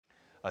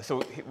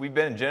So we've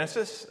been in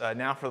Genesis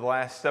now for the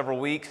last several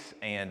weeks,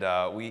 and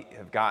we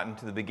have gotten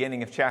to the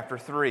beginning of chapter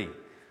 3.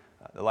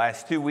 The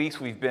last 2 weeks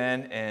we've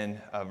been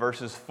in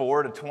verses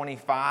 4 to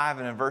 25,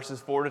 and in verses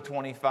 4 to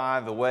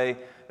 25, the way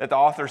that the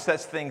author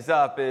sets things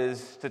up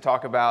is to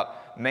talk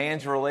about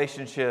man's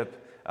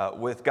relationship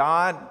with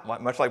God,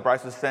 much like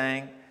Bryce was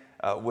saying,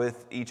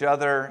 with each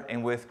other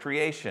and with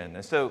creation.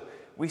 And so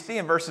we see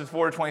in verses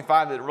 4 to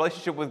 25 that the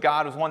relationship with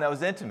God was one that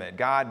was intimate.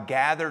 God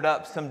gathered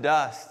up some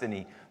dust and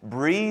he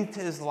breathed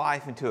his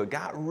life into it,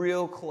 got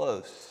real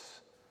close,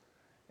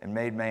 and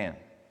made man.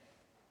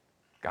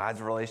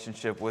 God's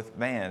relationship with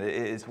man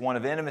is one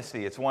of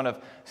intimacy. It's one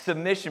of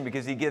submission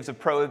because he gives a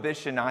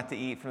prohibition not to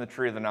eat from the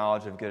tree of the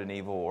knowledge of good and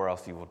evil or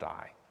else you will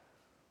die.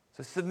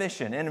 So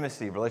submission,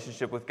 intimacy,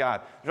 relationship with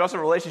God. There's also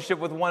a relationship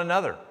with one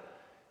another.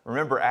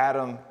 Remember,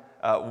 Adam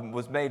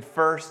was made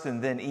first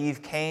and then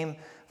Eve came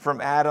from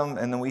Adam,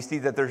 and then we see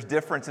that there's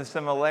difference and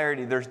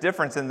similarity. There's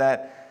difference in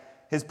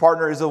that his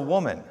partner is a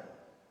woman.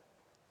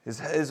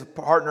 His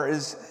partner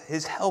is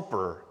his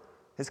helper,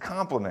 his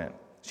complement.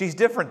 She's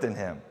different than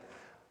him.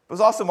 It was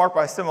also marked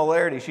by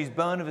similarity. She's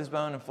bone of his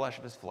bone and flesh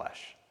of his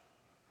flesh.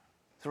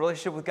 It's a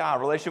relationship with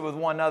God, relationship with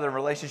one another,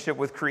 relationship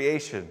with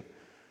creation.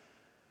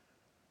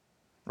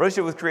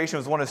 Relationship with creation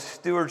was one of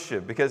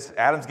stewardship because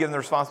Adam's given the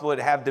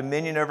responsibility to have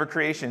dominion over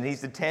creation.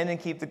 He's to tend and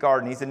keep the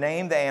garden. He's to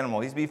name the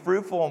animal. He's to be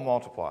fruitful and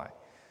multiply.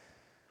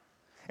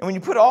 And when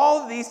you put all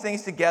of these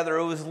things together,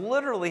 it was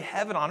literally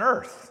heaven on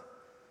earth.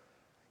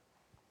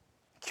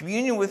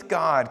 Communion with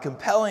God,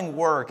 compelling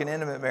work, and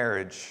intimate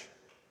marriage.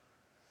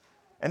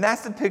 And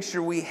that's the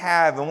picture we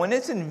have. And when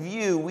it's in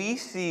view, we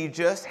see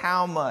just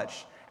how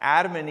much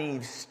Adam and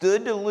Eve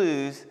stood to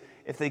lose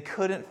if they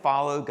couldn't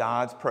follow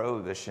God's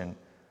prohibition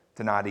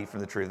to not eat from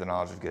the tree of the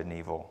knowledge of good and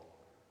evil.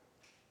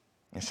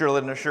 And sure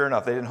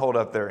enough, they didn't hold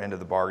up their end of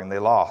the bargain. They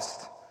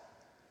lost.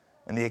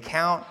 And the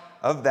account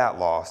of that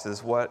loss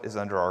is what is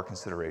under our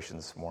consideration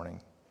this morning.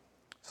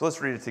 So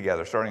let's read it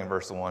together, starting in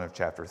verse 1 of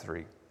chapter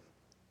 3.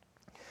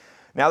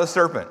 Now the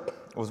serpent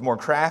was more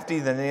crafty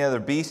than any other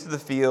beast of the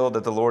field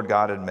that the Lord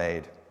God had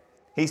made.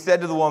 He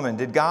said to the woman,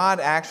 "Did God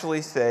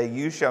actually say,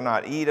 'You shall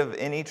not eat of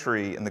any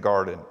tree in the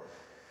garden'?"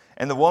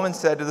 And the woman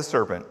said to the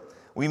serpent,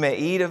 "We may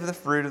eat of the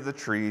fruit of the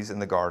trees in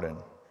the garden.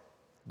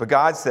 But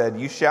God said,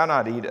 'You shall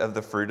not eat of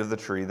the fruit of the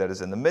tree that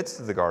is in the midst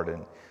of the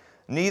garden,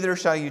 neither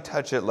shall you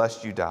touch it,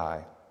 lest you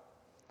die.'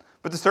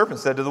 But the serpent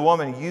said to the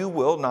woman, 'You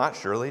will not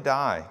surely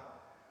die.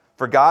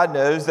 For God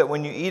knows that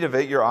when you eat of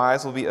it, your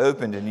eyes will be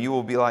opened, and you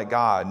will be like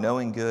God,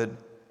 knowing good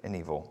and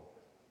evil.'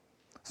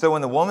 So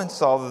when the woman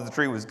saw that the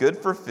tree was good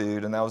for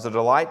food, and that was a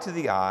delight to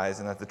the eyes,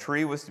 and that the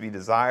tree was to be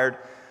desired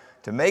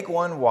to make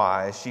one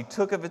wise, she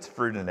took of its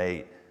fruit and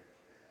ate.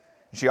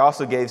 And she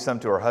also gave some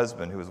to her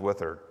husband who was with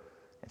her,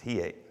 and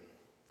he ate.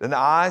 Then the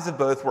eyes of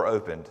both were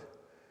opened,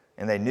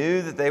 and they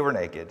knew that they were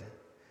naked.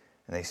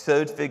 And they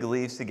sewed fig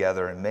leaves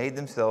together and made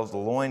themselves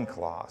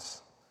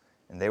loincloths.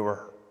 And they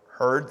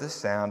heard the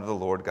sound of the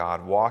Lord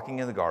God walking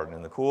in the garden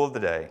in the cool of the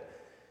day.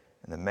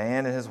 And the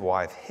man and his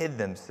wife hid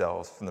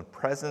themselves from the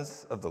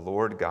presence of the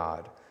Lord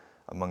God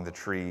among the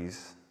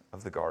trees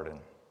of the garden."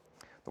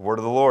 The word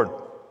of the Lord.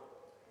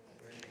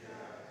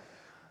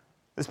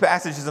 This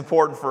passage is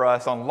important for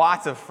us on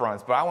lots of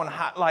fronts, but I want to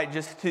highlight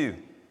just two.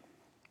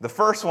 The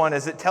first one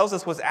is it tells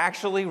us what's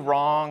actually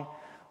wrong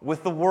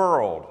with the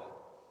world.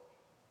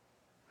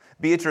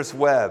 Beatrice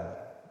Webb,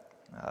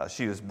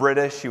 she was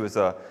British, she was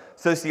a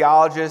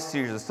sociologist,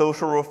 she was a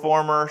social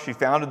reformer, she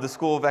founded the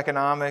School of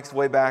Economics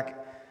way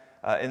back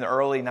in the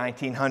early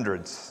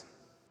 1900s.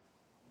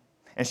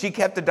 And she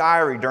kept a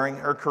diary during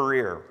her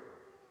career.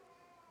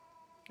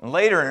 And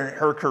later in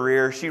her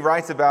career, she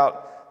writes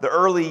about the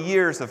early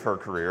years of her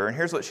career, and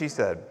here's what she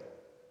said.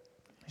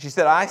 She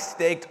said,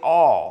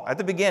 at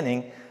the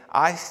beginning,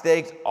 I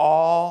staked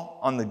all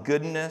on the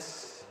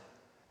goodness,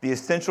 the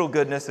essential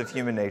goodness of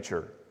human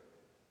nature.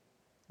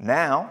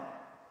 Now,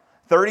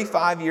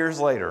 35 years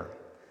later,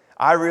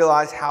 I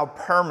realize how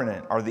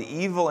permanent are the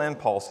evil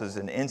impulses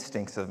and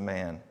instincts of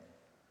man.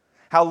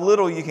 How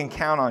little you can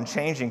count on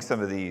changing some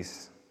of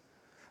these.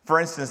 For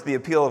instance, the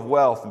appeal of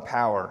wealth and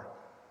power.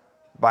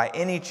 By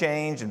any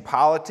change in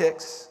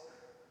politics,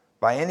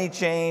 by any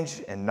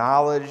change in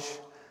knowledge,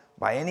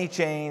 by any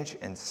change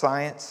in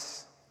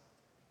science,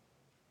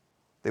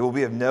 they will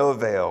be of no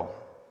avail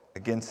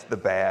against the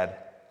bad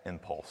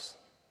impulse.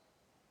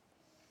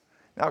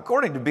 Now,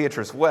 according to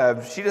Beatrice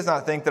Webb, she does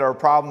not think that our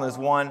problem is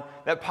one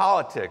that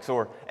politics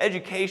or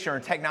education or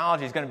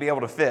technology is going to be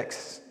able to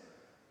fix.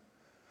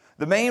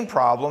 The main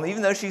problem,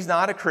 even though she's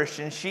not a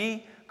Christian,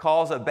 she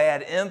calls a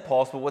bad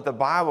impulse, but what the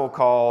Bible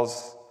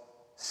calls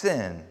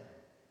sin.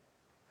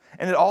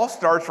 And it all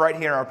starts right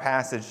here in our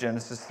passage,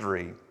 Genesis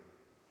 3.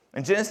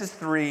 In Genesis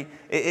 3,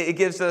 it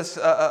gives us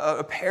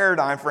a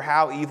paradigm for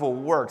how evil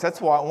works.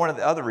 That's why one of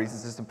the other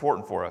reasons it's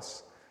important for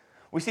us.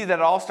 We see that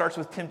it all starts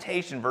with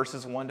temptation,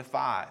 verses 1 to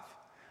 5.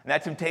 And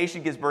that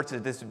temptation gives birth to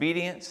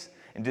disobedience,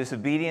 and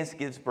disobedience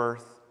gives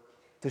birth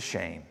to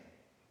shame.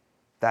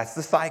 That's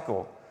the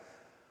cycle.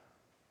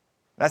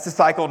 That's the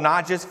cycle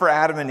not just for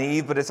Adam and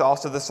Eve, but it's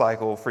also the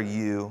cycle for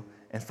you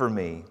and for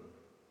me.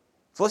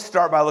 So let's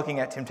start by looking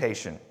at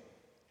temptation.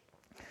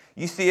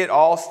 You see, it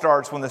all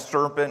starts when the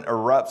serpent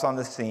erupts on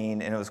the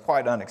scene, and it was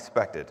quite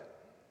unexpected.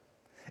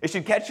 It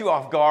should catch you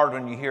off guard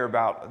when you hear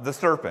about the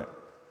serpent.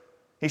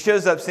 He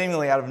shows up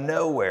seemingly out of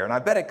nowhere, and I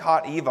bet it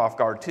caught Eve off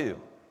guard too.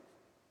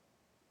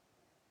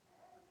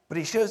 But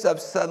he shows up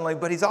suddenly,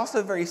 but he's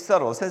also very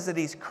subtle. It says that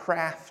he's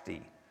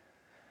crafty.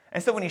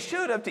 And so when he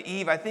showed up to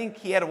Eve, I think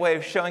he had a way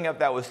of showing up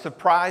that was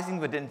surprising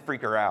but didn't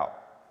freak her out.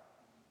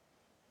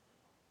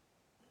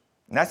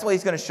 And that's the way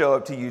he's going to show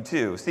up to you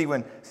too. See,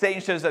 when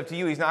Satan shows up to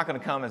you, he's not going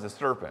to come as a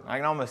serpent. I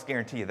can almost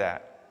guarantee you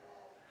that.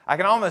 I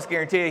can almost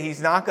guarantee you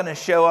he's not going to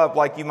show up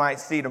like you might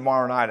see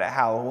tomorrow night at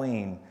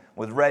Halloween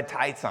with red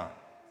tights on,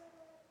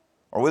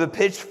 or with a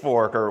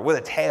pitchfork, or with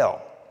a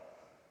tail.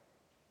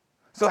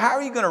 So how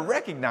are you going to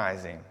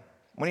recognize him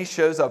when he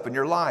shows up in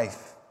your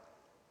life?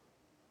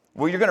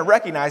 Well, you're going to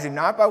recognize him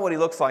not by what he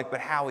looks like, but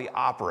how he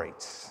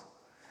operates.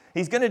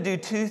 He's going to do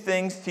two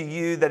things to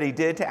you that he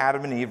did to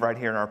Adam and Eve right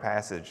here in our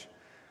passage.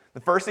 The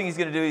first thing he's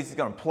going to do is he's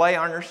going to play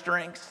on your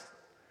strengths.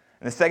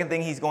 And the second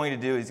thing he's going to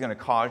do is he's going to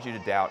cause you to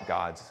doubt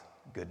God's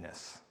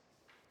goodness.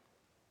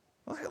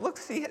 Look,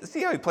 see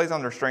how he plays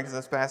on their strengths in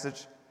this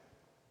passage?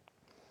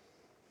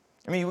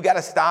 I mean, we've got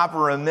to stop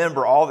and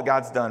remember all that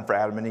God's done for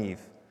Adam and Eve.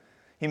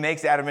 He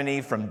makes Adam and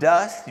Eve from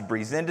dust. He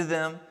breathes into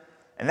them.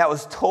 And that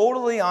was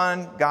totally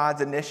on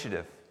God's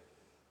initiative.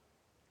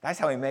 That's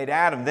how he made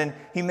Adam. Then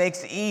he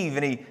makes Eve,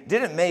 and he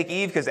didn't make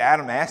Eve because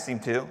Adam asked him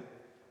to.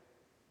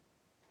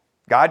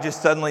 God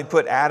just suddenly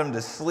put Adam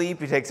to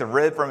sleep. He takes a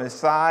rib from his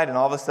side, and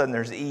all of a sudden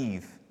there's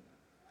Eve.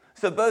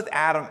 So both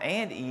Adam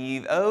and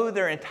Eve owe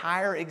their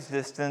entire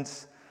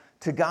existence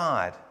to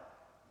God.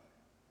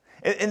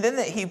 And then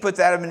he puts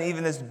Adam and Eve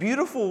in this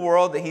beautiful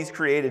world that he's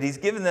created. He's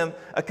given them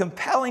a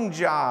compelling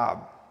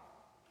job.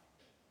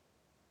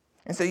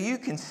 And so you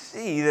can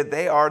see that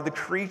they are the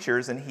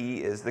creatures and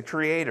he is the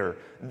creator.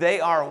 They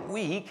are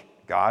weak.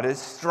 God is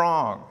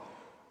strong.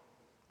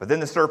 But then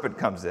the serpent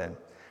comes in.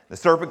 The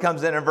serpent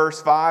comes in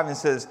verse 5 and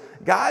says,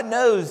 God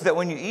knows that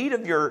when you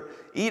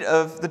eat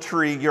of the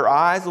tree, your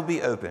eyes will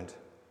be opened,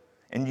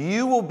 and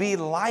you will be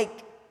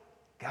like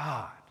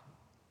God.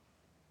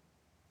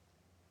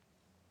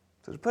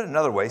 So to put it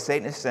another way,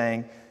 Satan is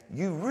saying,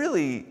 you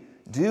really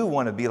do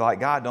want to be like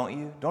God, don't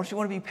you? Don't you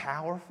want to be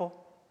powerful?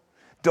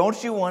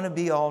 Don't you want to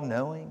be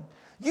all-knowing?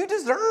 You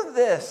deserve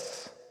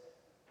this.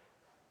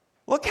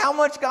 Look how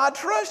much God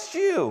trusts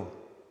you.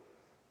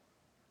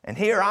 And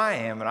here I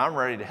am, and I'm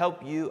ready to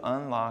help you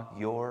unlock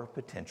your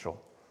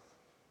potential.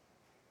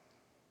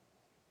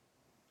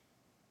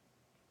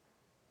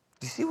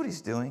 Do you see what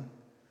he's doing?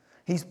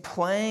 He's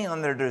playing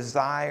on their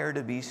desire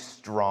to be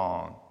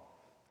strong.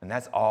 And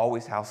that's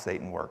always how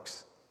Satan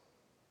works.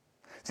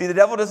 See, the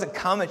devil doesn't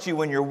come at you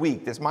when you're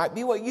weak. This might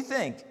be what you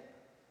think.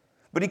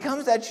 But he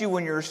comes at you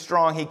when you're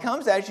strong. He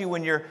comes at you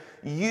when you're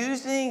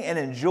using and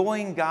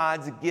enjoying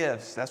God's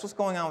gifts. That's what's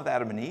going on with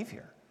Adam and Eve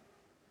here.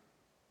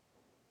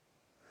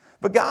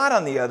 But God,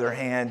 on the other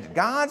hand,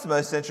 God's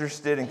most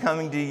interested in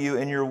coming to you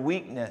in your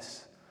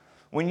weakness.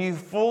 When you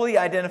fully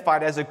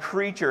identified as a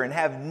creature and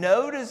have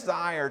no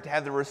desire to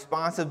have the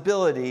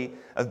responsibility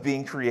of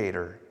being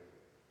creator.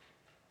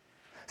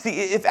 See,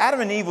 if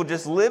Adam and Eve will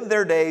just live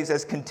their days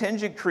as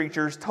contingent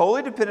creatures,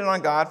 totally dependent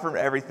on God for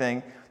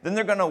everything, then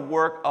they're going to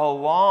work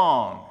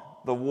along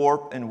the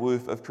warp and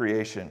woof of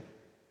creation.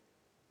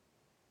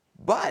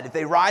 But if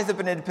they rise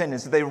up in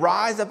independence, if they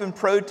rise up in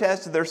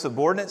protest to their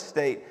subordinate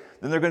state,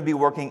 then they're going to be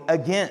working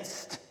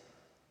against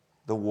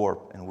the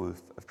warp and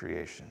woof of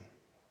creation.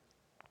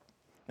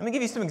 Let me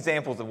give you some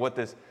examples of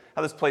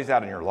how this plays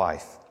out in your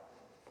life.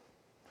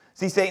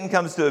 See, Satan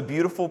comes to a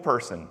beautiful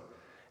person,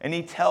 and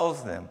he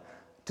tells them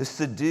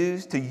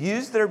to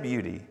use their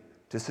beauty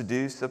to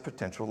seduce a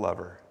potential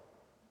lover.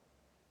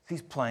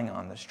 He's playing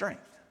on the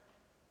strength.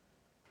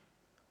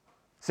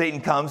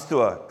 Satan comes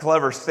to a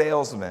clever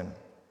salesman,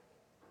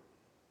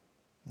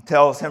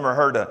 tells him or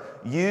her to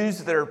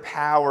use their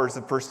powers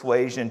of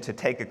persuasion to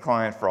take a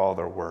client for all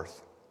they're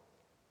worth.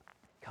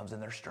 Comes in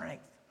their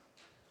strength.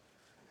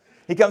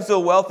 He comes to a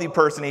wealthy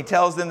person. He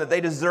tells them that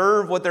they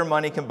deserve what their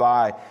money can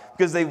buy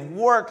because they've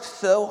worked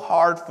so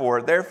hard for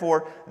it.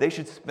 Therefore, they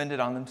should spend it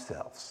on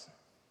themselves.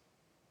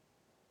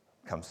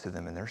 Comes to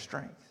them in their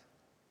strength.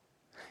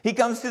 He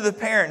comes to the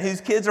parent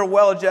whose kids are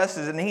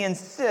well-adjusted, and he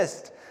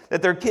insists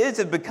that their kids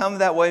have become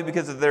that way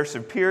because of their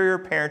superior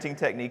parenting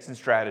techniques and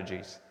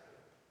strategies.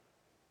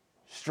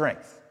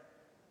 Strength.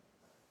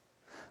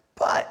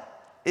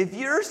 But if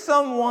you're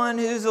someone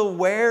who's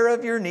aware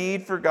of your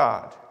need for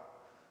God,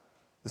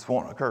 this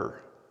won't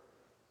occur.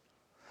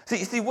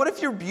 See, what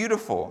if you're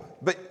beautiful,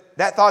 but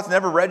that thought's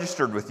never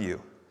registered with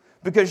you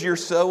because you're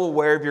so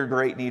aware of your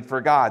great need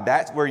for God?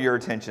 That's where your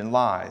attention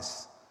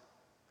lies.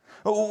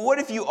 What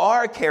if you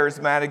are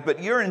charismatic,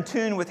 but you're in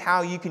tune with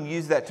how you can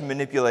use that to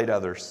manipulate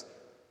others?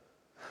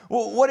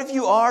 Well, what if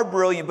you are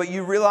brilliant, but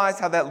you realize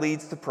how that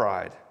leads to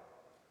pride?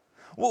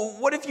 Well,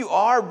 what if you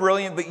are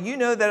brilliant, but you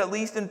know that at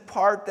least in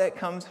part that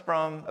comes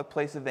from a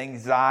place of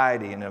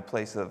anxiety and a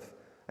place of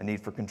a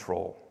need for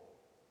control?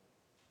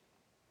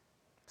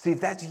 See, if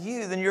that's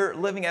you, then you're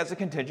living as a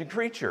contingent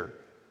creature.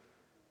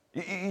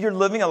 You're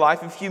living a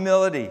life of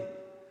humility.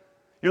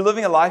 You're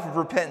living a life of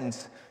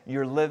repentance.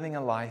 You're living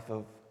a life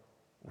of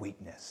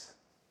weakness.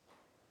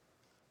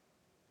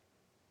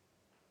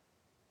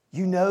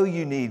 You know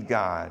you need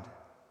God.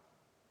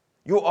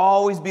 You'll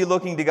always be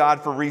looking to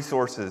God for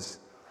resources.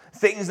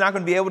 Satan's not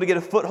going to be able to get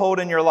a foothold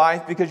in your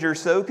life because you're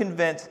so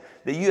convinced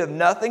that you have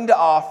nothing to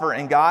offer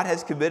and God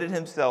has committed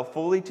himself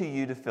fully to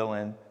you to fill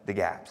in the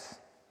gaps.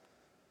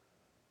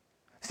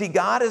 See,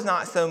 God is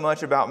not so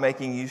much about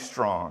making you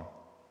strong.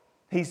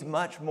 He's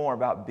much more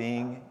about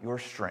being your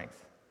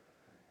strength.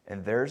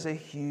 And there's a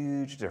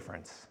huge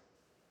difference.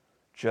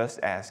 Just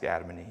ask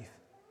Adam and Eve.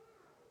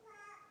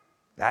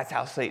 That's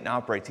how Satan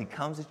operates. He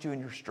comes at you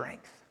in your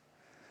strength.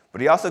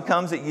 But he also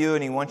comes at you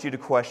and he wants you to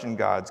question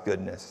God's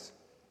goodness.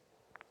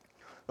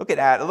 Look at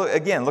Adam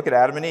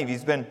and Eve.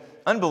 He's been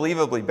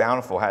unbelievably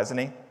bountiful, hasn't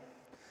he?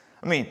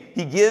 I mean,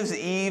 he gives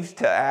Eve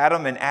to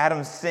Adam and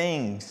Adam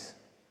sings.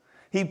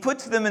 He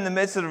puts them in the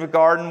midst of a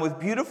garden with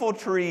beautiful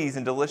trees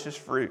and delicious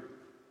fruit.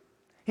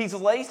 He's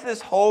laced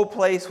this whole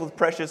place with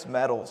precious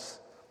metals.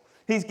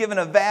 He's given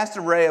a vast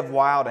array of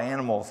wild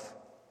animals.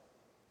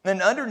 And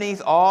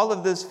underneath all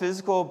of this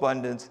physical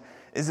abundance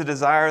is a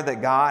desire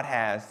that God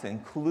has to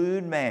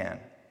include man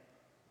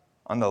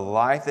on the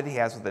life that he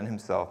has within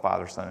himself,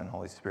 Father, Son, and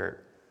Holy Spirit.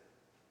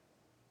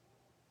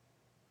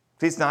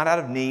 See, it's not out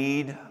of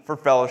need for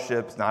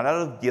fellowship. It's not out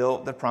of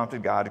guilt that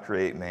prompted God to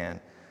create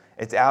man.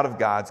 It's out of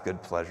God's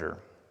good pleasure.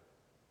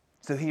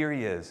 So here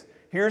he is.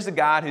 Here's a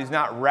God who's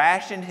not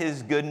rationed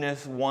his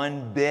goodness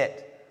one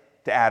bit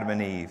to Adam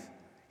and Eve.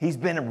 He's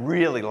been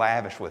really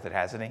lavish with it,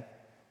 hasn't he?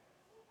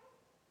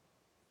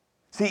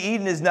 See,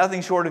 Eden is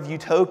nothing short of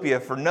utopia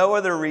for no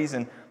other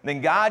reason than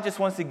God just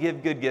wants to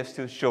give good gifts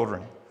to his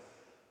children.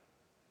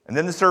 And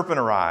then the serpent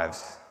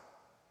arrives.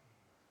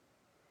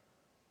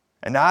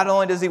 And not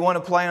only does he want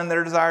to play on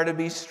their desire to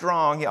be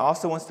strong, he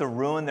also wants to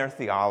ruin their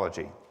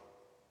theology.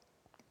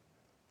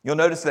 You'll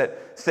notice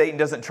that Satan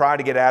doesn't try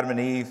to get Adam and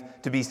Eve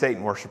to be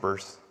Satan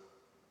worshipers.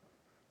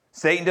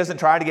 Satan doesn't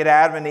try to get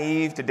Adam and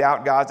Eve to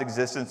doubt God's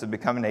existence and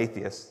become an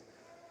atheist.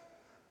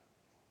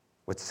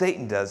 What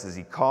Satan does is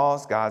he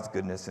calls God's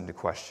goodness into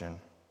question.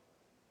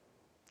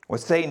 What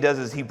Satan does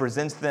is he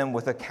presents them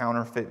with a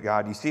counterfeit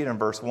God. You see it in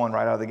verse 1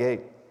 right out of the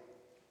gate.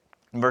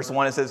 In verse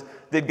 1 it says,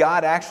 "Did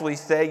God actually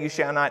say you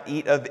shall not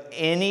eat of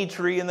any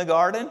tree in the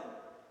garden?"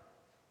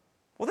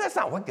 Well, that's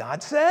not what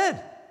God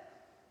said.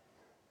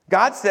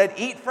 God said,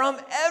 eat from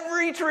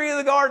every tree of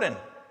the garden.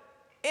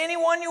 Any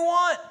one you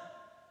want,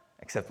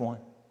 except one.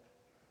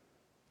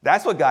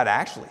 That's what God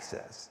actually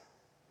says.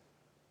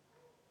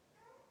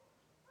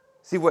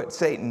 See, what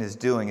Satan is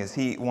doing is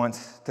he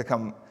wants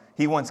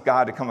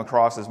God to come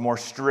across as more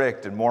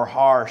strict and more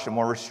harsh and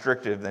more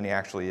restrictive than he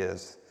actually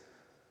is.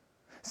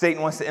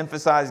 Satan wants to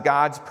emphasize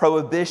God's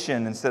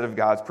prohibition instead of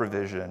God's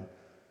provision.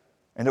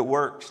 And it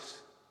works.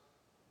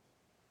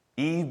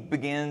 Eve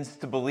begins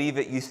to believe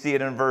it. You see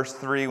it in verse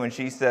 3 when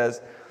she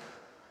says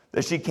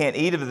that she can't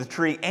eat of the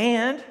tree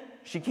and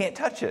she can't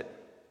touch it.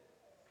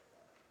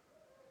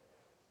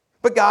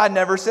 But God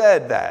never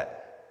said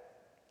that.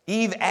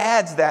 Eve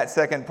adds that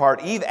second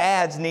part. Eve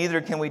adds,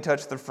 neither can we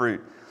touch the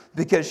fruit,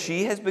 because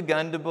she has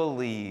begun to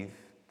believe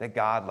that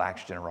God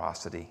lacks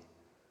generosity.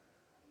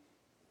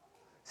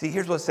 See,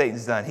 here's what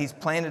Satan's done. He's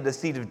planted a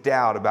seed of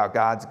doubt about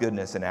God's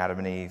goodness in Adam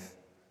and Eve.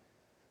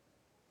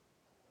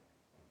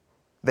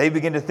 They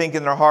begin to think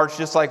in their hearts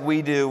just like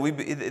we do.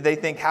 They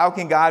think, how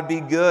can God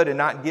be good and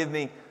not give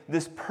me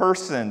this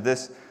person,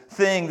 this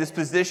thing, this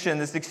position,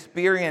 this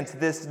experience,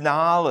 this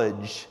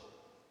knowledge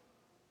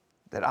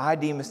that I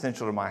deem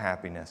essential to my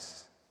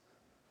happiness?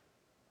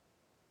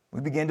 We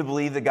begin to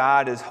believe that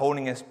God is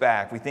holding us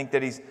back. We think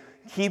that he's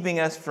keeping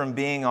us from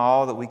being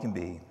all that we can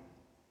be.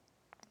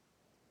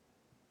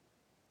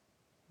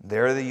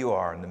 There you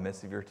are in the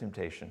midst of your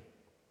temptation.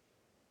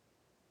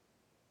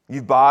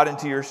 You've bought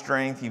into your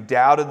strength. You've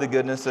doubted the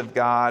goodness of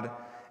God.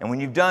 And when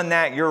you've done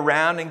that, you're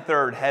rounding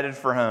third, headed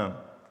for home.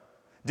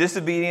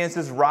 Disobedience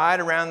is right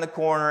around the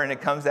corner, and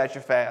it comes at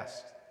you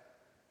fast.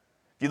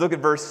 If you look at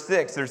verse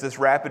 6, there's this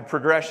rapid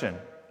progression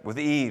with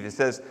Eve. It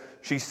says,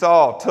 she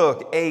saw,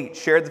 took, ate,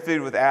 shared the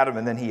food with Adam,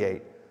 and then he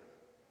ate.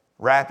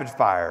 Rapid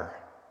fire.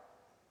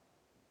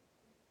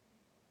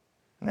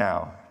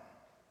 Now,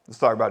 let's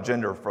talk about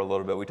gender for a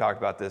little bit. We talked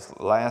about this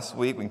last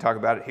week. We can talk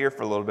about it here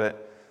for a little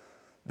bit.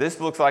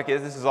 This looks like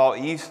this is all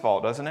Eve's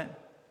fault, doesn't it?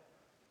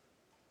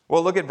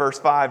 Well, look at verse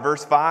 5.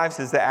 Verse 5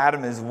 says that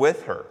Adam is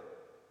with her.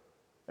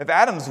 If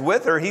Adam's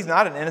with her, he's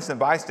not an innocent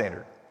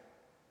bystander.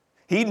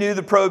 He knew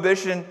the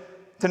prohibition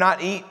to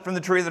not eat from the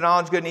tree of the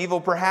knowledge of good and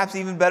evil, perhaps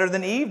even better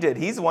than Eve did.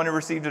 He's the one who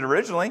received it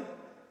originally.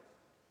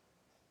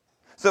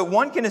 So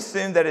one can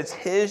assume that it's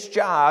his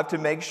job to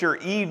make sure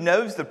Eve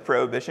knows the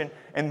prohibition,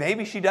 and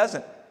maybe she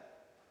doesn't.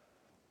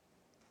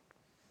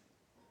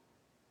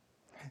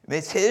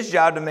 It's his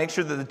job to make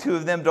sure that the two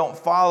of them don't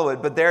follow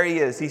it, but there he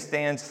is. He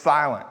stands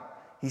silent.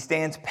 He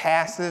stands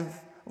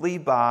passively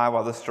by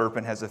while the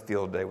serpent has a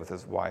field day with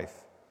his wife.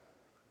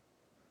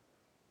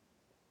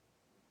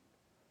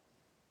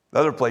 The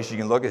other place you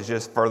can look is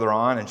just further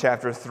on in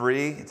chapter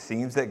 3. It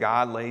seems that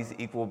God lays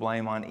equal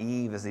blame on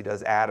Eve as he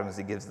does Adam, as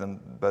he gives them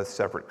both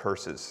separate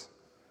curses.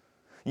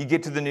 You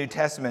get to the New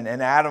Testament,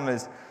 and Adam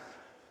is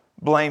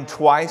blamed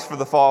twice for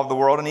the fall of the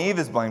world, and Eve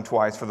is blamed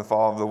twice for the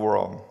fall of the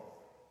world.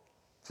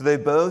 So they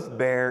both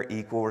bear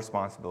equal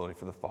responsibility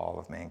for the fall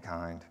of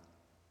mankind.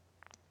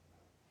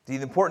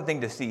 The important thing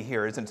to see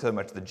here isn't so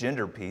much the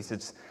gender piece,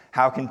 it's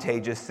how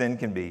contagious sin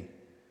can be.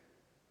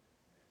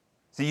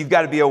 So you've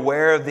got to be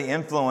aware of the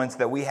influence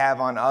that we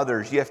have on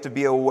others. You have to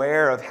be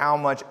aware of how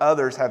much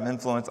others have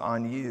influence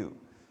on you.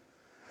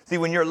 See,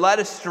 when you're led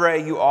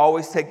astray, you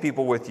always take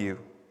people with you.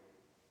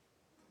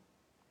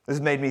 This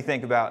has made me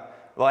think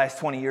about the last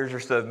 20 years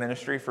or so of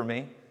ministry for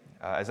me.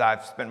 As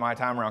I've spent my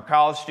time around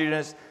college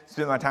students,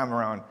 spent my time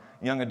around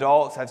young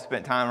adults, I've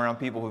spent time around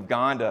people who've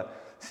gone to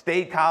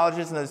state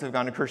colleges and those who've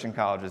gone to Christian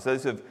colleges,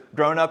 those who've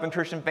grown up in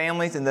Christian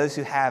families and those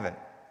who haven't.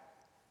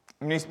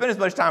 When you spend as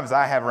much time as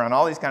I have around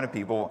all these kind of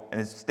people in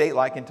a state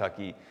like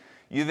Kentucky,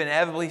 you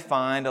inevitably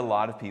find a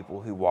lot of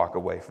people who walk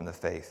away from the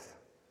faith.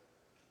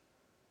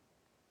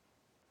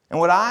 And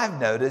what I've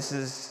noticed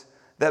is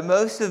that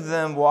most of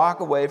them walk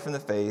away from the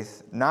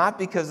faith not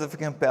because of a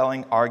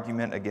compelling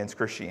argument against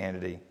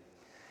Christianity.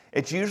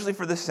 It's usually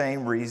for the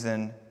same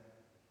reason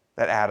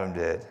that Adam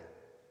did.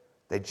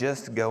 They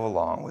just go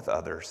along with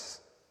others.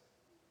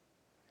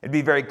 It'd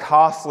be very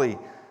costly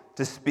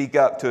to speak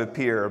up to a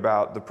peer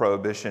about the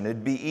prohibition.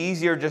 It'd be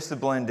easier just to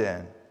blend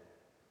in.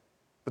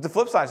 But the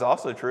flip side is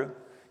also true.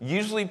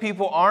 Usually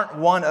people aren't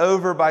won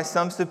over by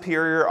some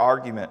superior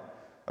argument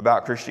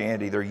about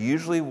Christianity. They're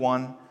usually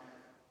won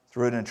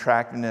through an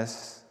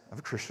attractiveness of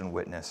a Christian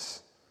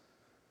witness.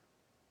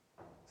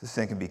 The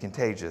sin can be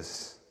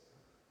contagious.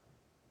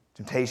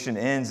 Temptation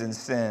ends in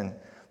sin,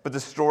 but the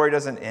story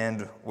doesn't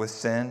end with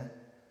sin.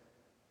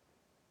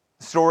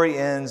 The story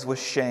ends with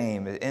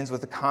shame. It ends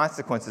with the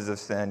consequences of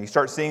sin. You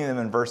start seeing them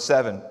in verse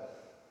 7.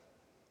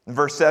 In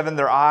verse 7,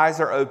 their eyes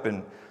are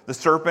open. The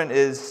serpent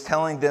is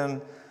telling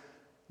them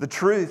the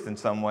truth in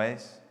some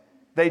ways.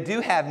 They do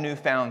have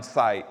newfound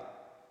sight.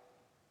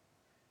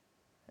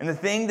 And the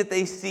thing that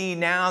they see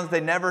now that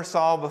they never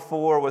saw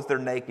before was their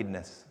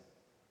nakedness.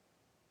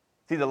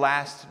 See, the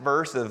last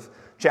verse of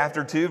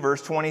chapter 2,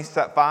 verse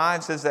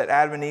 25 says that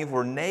Adam and Eve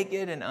were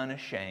naked and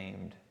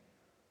unashamed.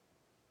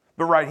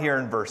 But right here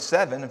in verse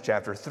 7 of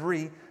chapter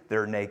 3,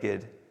 they're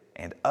naked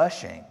and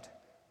ashamed.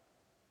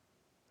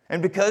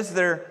 And because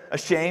they're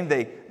ashamed,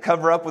 they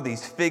cover up with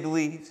these fig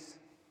leaves.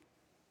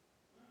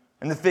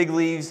 And the fig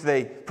leaves,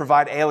 they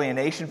provide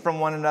alienation from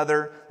one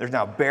another. There's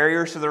now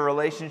barriers to their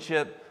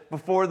relationship.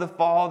 Before the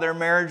fall, their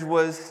marriage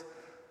was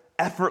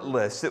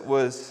effortless. It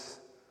was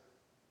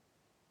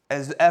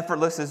as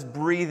effortless as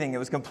breathing. It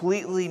was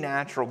completely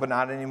natural, but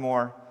not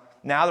anymore.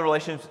 Now the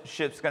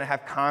relationship's going to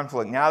have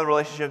conflict. Now the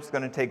relationship's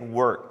going to take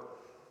work.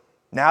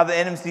 Now the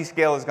intimacy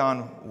scale has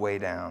gone way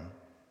down.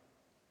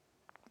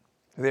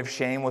 They have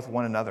shame with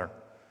one another.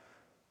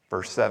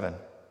 Verse 7,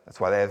 that's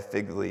why they have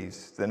fig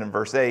leaves. Then in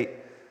verse 8,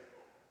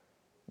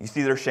 you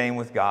see their shame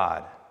with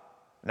God.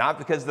 Not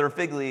because they're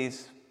fig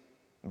leaves,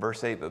 in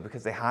verse 8, but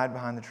because they hide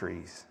behind the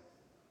trees.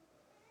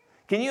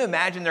 Can you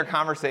imagine their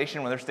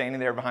conversation when they're standing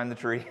there behind the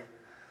tree?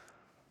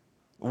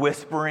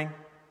 Whispering.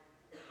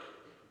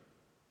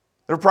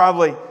 They're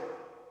probably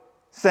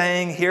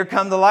saying, "Here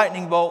come the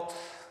lightning bolts.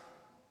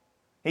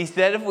 He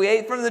said if we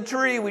ate from the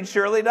tree, we'd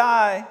surely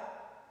die.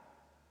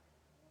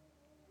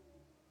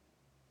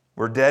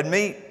 We're dead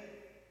meat.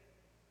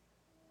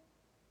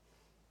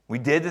 We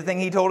did the thing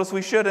he told us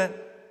we shouldn't."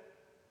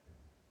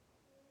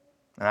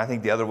 And I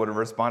think the other would have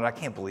responded, "I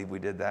can't believe we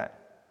did that.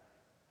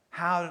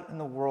 How in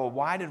the world,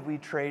 why did we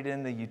trade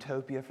in the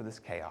utopia for this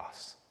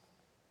chaos?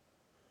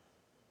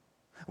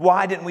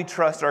 Why didn't we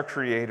trust our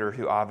Creator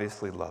who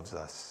obviously loves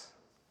us?"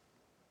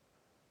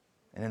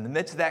 And in the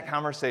midst of that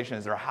conversation,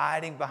 as they're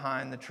hiding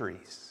behind the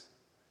trees,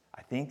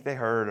 I think they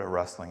heard a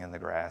rustling in the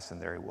grass,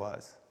 and there he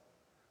was.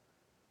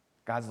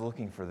 God's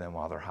looking for them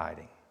while they're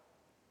hiding.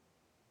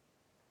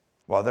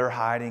 While they're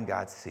hiding,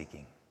 God's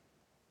seeking.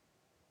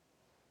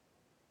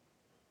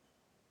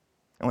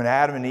 And when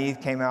Adam and Eve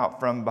came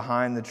out from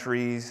behind the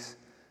trees,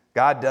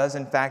 God does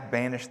in fact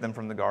banish them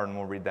from the garden.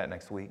 We'll read that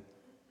next week.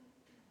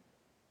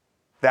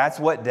 That's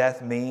what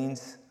death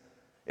means.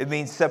 It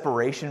means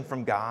separation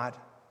from God.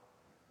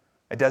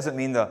 It doesn't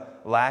mean the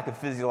lack of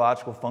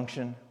physiological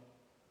function.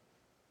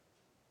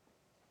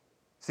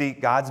 See,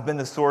 God's been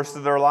the source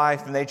of their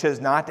life, and they chose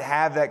not to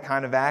have that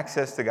kind of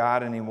access to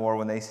God anymore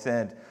when they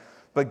sinned.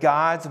 But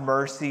God's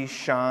mercy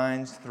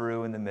shines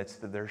through in the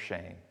midst of their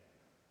shame.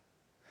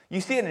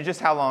 You see it in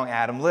just how long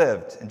Adam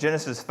lived. In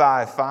Genesis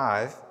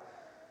 5:5,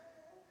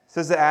 it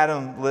says that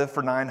Adam lived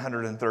for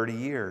 930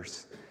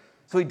 years.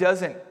 So he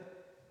doesn't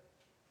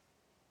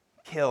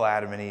kill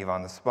Adam and Eve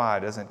on the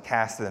spot, doesn't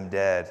cast them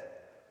dead.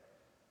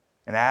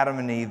 And Adam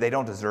and Eve, they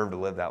don't deserve to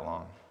live that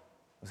long.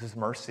 This is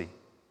mercy.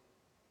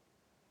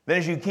 Then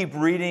as you keep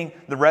reading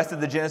the rest of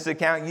the Genesis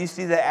account, you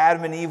see that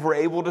Adam and Eve were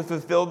able to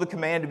fulfill the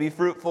command to be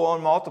fruitful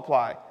and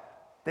multiply.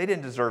 They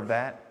didn't deserve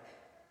that.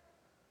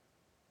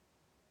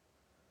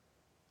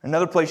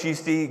 Another place you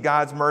see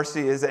God's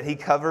mercy is that he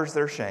covers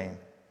their shame.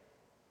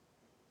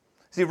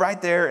 See,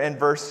 right there in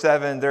verse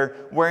 7, they're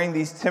wearing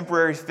these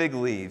temporary fig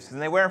leaves,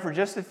 and they wear them for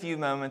just a few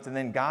moments, and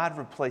then God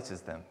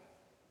replaces them.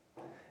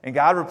 And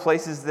God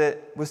replaces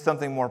it with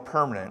something more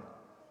permanent.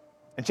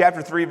 In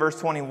chapter 3, verse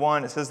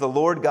 21, it says, "The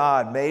Lord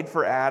God made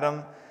for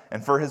Adam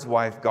and for his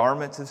wife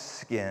garments of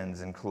skins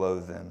and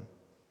clothed them."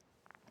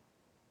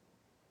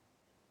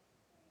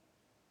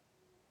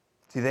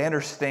 See, they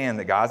understand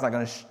that God's not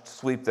going to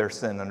sweep their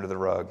sin under the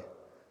rug.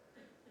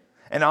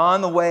 And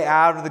on the way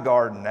out of the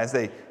garden, as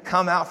they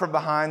come out from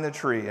behind the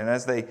tree, and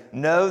as they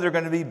know they're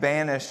going to be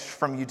banished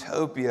from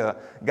utopia,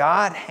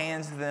 God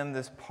hands them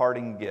this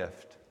parting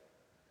gift.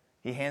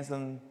 He hands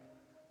them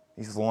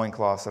these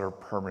loincloths that are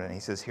permanent. He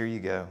says, "Here you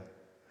go.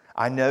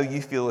 I know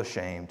you feel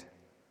ashamed.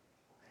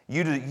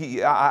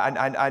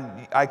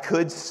 I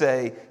could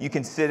say you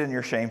can sit in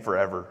your shame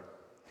forever.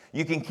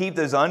 You can keep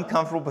those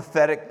uncomfortable,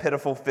 pathetic,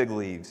 pitiful fig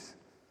leaves."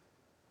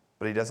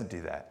 But he doesn't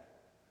do that.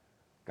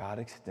 God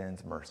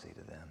extends mercy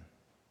to them.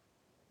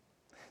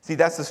 See,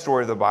 that's the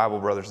story of the Bible,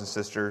 brothers and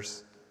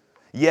sisters.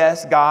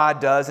 Yes, God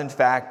does in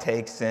fact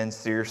take sin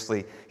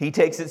seriously. He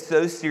takes it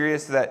so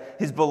serious that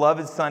his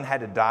beloved Son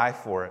had to die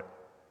for it.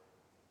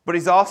 But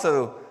he's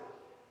also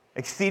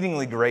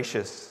exceedingly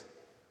gracious.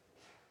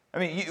 I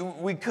mean,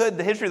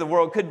 the history of the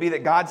world could be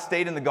that God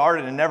stayed in the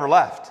garden and never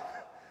left.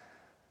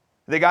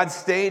 That God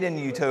stayed in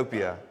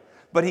utopia.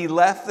 But he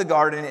left the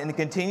garden and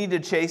continued to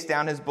chase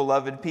down his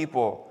beloved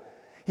people.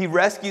 He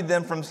rescued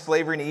them from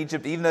slavery in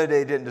Egypt, even though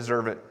they didn't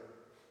deserve it.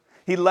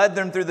 He led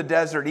them through the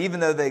desert,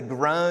 even though they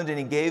groaned, and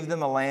he gave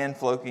them a land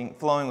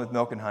flowing with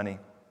milk and honey.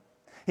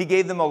 He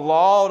gave them a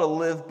law to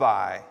live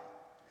by.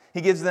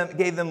 He gave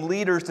them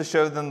leaders to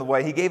show them the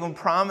way. He gave them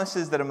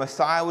promises that a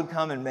Messiah would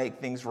come and make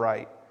things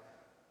right.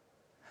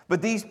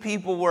 But these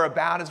people were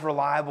about as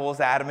reliable as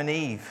Adam and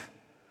Eve.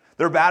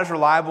 They're about as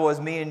reliable as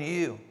me and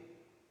you.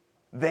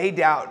 They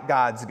doubt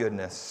God's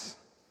goodness.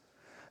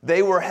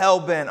 They were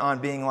hell-bent on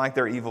being like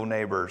their evil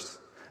neighbors.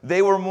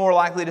 They were more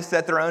likely to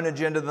set their own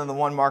agenda than the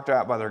one marked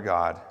out by their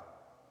God.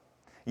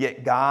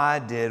 Yet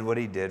God did what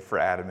he did for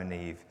Adam and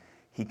Eve.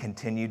 He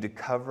continued to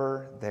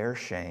cover their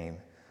shame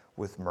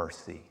with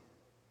mercy.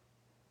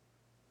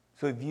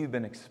 So have you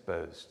been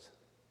exposed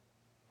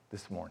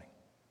this morning?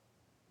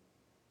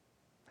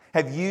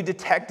 Have you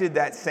detected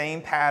that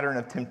same pattern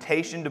of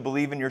temptation to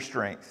believe in your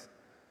strength?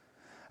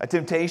 A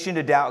temptation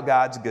to doubt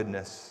God's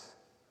goodness.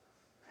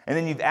 And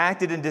then you've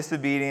acted in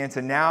disobedience,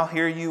 and now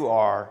here you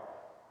are,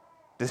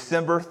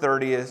 December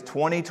 30th,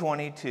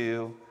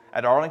 2022,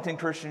 at Arlington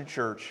Christian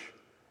Church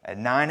at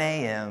 9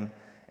 a.m.,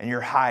 and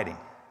you're hiding.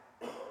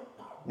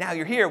 Now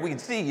you're here, we can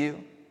see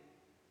you,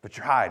 but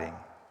you're hiding.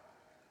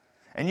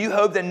 And you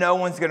hope that no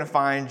one's going to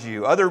find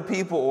you, other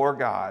people or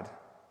God.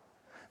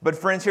 But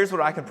friends, here's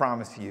what I can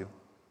promise you.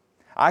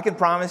 I can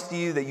promise to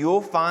you that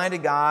you'll find a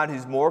God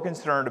who's more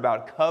concerned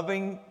about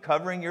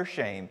covering your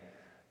shame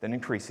than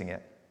increasing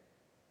it.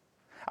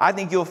 I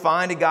think you'll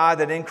find a God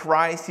that in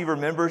Christ he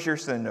remembers your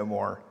sin no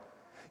more.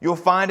 You'll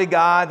find a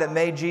God that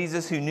made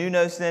Jesus, who knew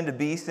no sin, to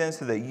be sin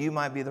so that you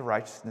might be the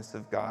righteousness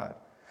of God.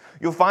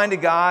 You'll find a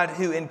God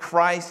who in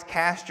Christ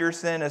cast your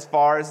sin as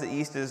far as the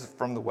east is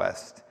from the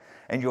west.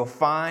 And you'll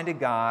find a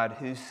God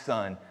whose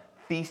Son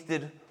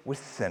feasted with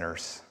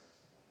sinners.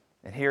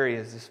 And here he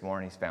is this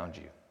morning, he's found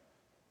you.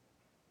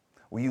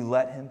 Will you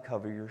let him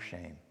cover your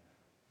shame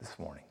this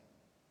morning?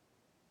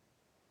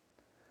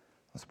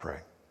 Let's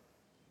pray.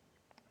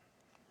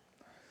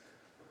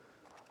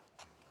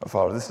 Oh,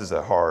 Father, this is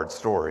a hard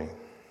story.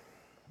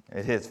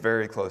 It hits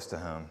very close to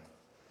home.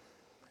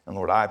 And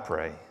Lord, I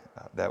pray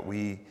that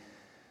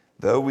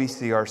though we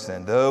see our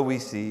sin, though we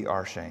see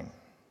our shame,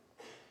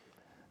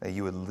 that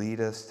you would lead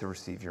us to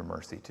receive your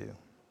mercy too.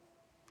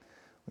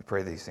 We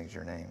pray these things in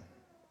your name.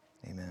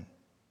 Amen.